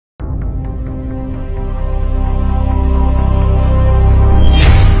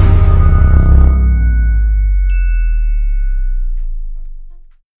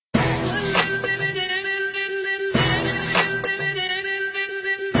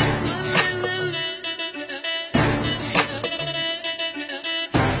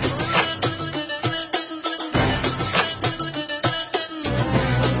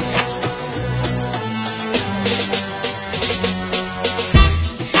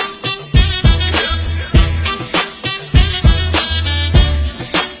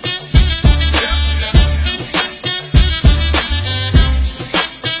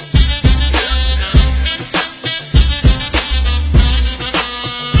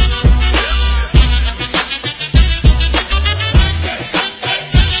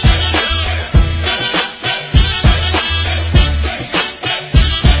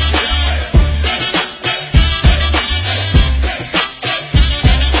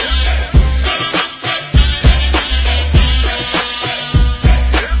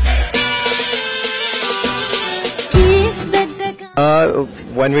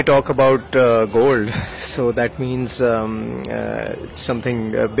when we talk about gold, so that means something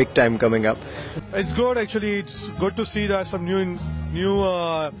big time coming up. It's good actually. It's good to see that some new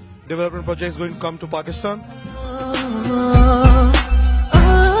development projects going to come to Pakistan.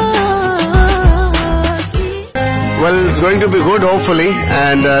 Well, it's going to be good, hopefully,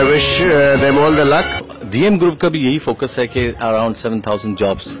 and I wish them all the luck. DM group का भी यही focus है कि around 7,000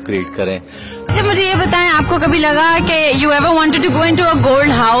 jobs create करें। अच्छा मुझे ये बताएं, आपको कभी लगा कि you ever wanted to go into a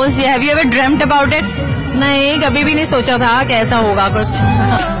gold house? Have you ever dreamt about it? नहीं, कभी भी नहीं सोचा था कि ऐसा होगा कुछ।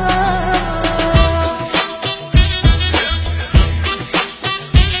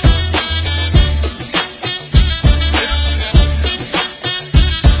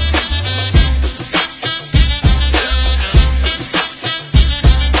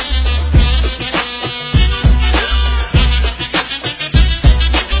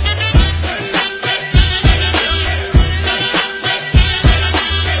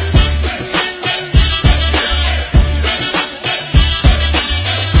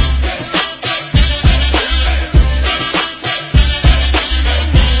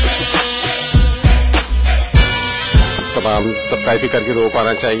 तमाम तबकाइफी करके रोक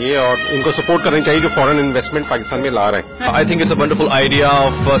आना चाहिए और इनको सपोर्ट करनी चाहिए जो फॉरेन इन्वेस्टमेंट पाकिस्तान में ला रहे हैं। I think it's a wonderful idea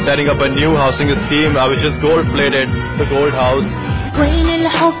of setting up a new housing scheme which is gold plated, the gold house. وين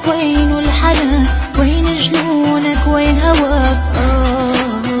الحب وين الحنان وين جنونك وين هواك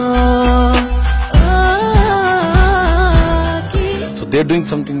So they're doing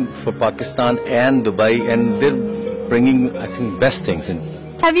something for Pakistan and Dubai, and they're bringing, I think, best things in.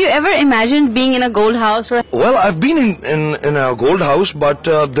 Have you ever imagined being in a gold house? Well, I've been in a gold house, but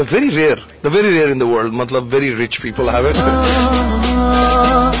they're very rare. They're very rare in the world. Matlab, very rich people have it.